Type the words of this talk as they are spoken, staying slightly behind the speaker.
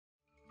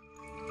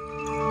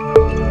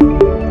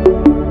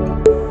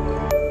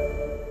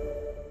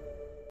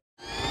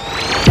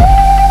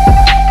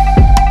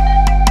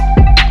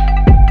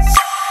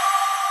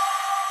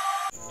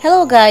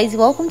guys,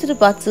 welcome to the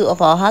part 2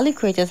 of our Hallyu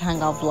Creators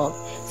Hangout vlog.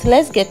 So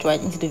let's get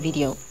right into the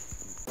video.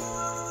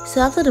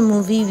 So after the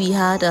movie, we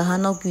had a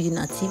Hanok building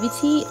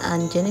activity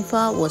and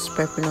Jennifer was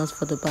prepping us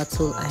for the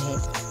battle ahead.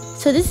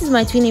 So this is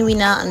my twinning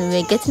winner and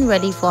we're getting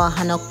ready for our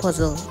Hanok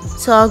puzzle.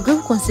 So our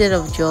group consisted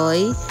of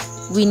Joy,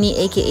 Winnie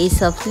aka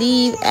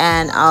Self-Leave,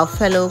 and our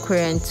fellow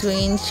Korean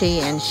twins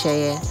Shay and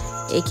Sheye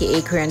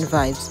aka Korean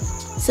Vibes.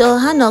 So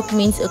Hanok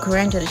means a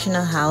Korean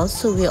traditional house,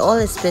 so we are all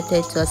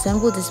expected to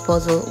assemble this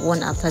puzzle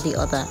one after the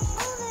other.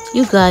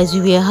 You guys,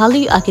 we were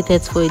Hallyu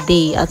Architects for a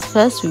day. At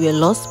first we were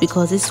lost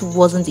because this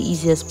wasn't the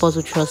easiest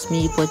puzzle, trust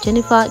me, but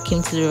Jennifer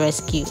came to the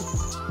rescue.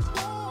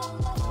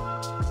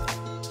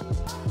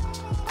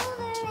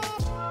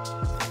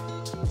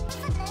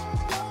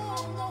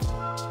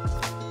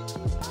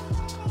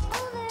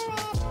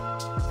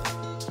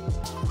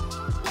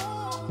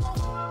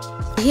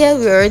 Here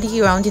we're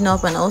already rounding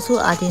up and also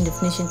adding the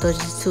finishing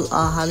touches to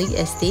our Hallyu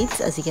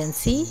estates, as you can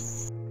see.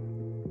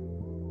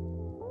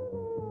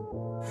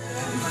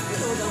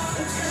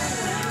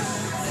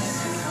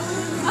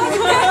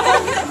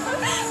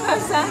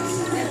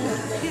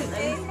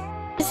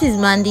 This is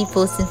Mandy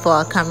posting for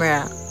our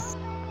camera.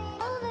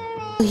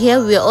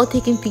 Here we are all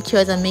taking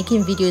pictures and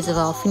making videos of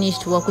our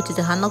finished work, which is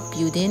the Hanok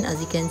building. As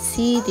you can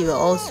see, they were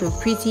all so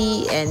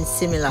pretty and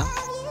similar.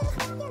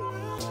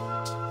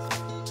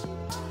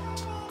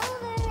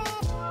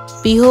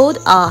 Behold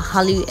our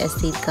Hallyu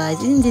estate,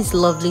 guys. Isn't this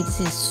lovely?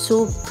 This is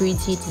so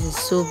pretty, this is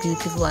so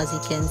beautiful. As you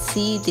can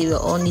see, they were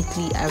all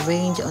neatly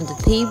arranged on the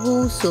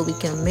table so we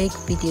can make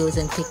videos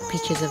and take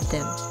pictures of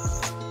them.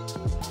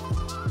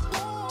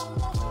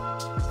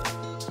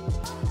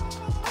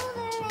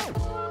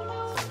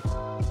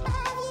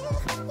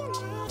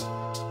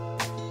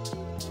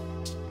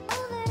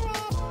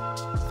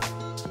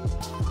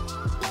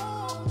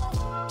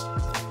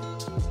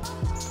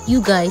 You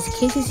guys,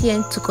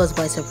 KCCN took us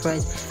by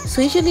surprise.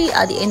 So usually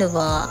at the end of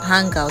our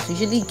hangout, we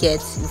usually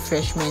get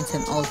refreshments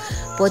and all,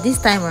 but this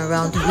time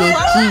around we're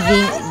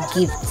giving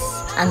gifts.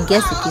 And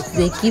guess the gift,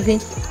 we're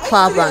giving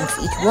power banks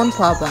each, one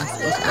power bank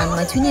each. And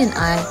my twinnie and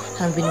I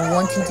have been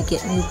wanting to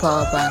get new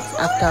power banks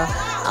after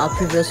our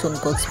previous one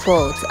got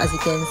spoiled. As you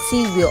can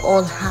see, we're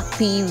all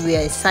happy,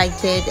 we're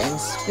excited and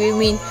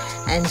screaming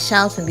and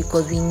shouting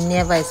because we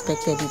never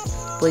expected it.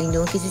 But you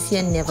know,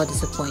 KCCN never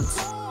disappoints.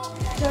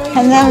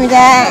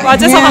 감사합니다.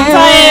 와줘서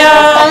감사해요.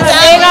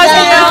 안녕히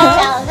가세요.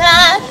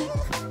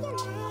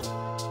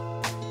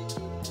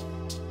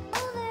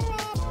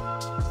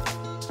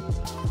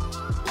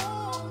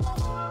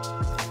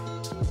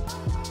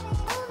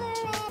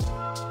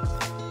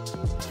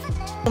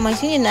 So my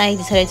twin and I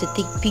decided to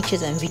take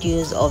pictures and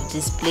videos of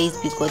this place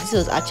because this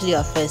was actually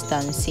our first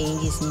time seeing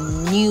this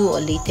new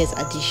or latest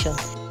addition.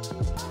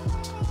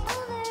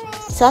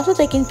 So after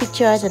taking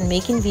pictures and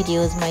making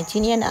videos, my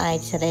twinnie and I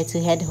decided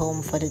to head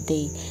home for the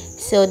day.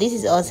 So this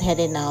is us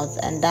heading out,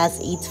 and that's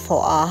it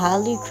for our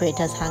Hallyu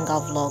Creators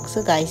Hangout vlog.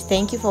 So guys,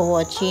 thank you for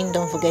watching.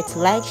 Don't forget to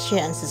like,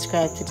 share and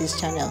subscribe to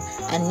this channel.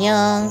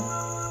 Annyeong!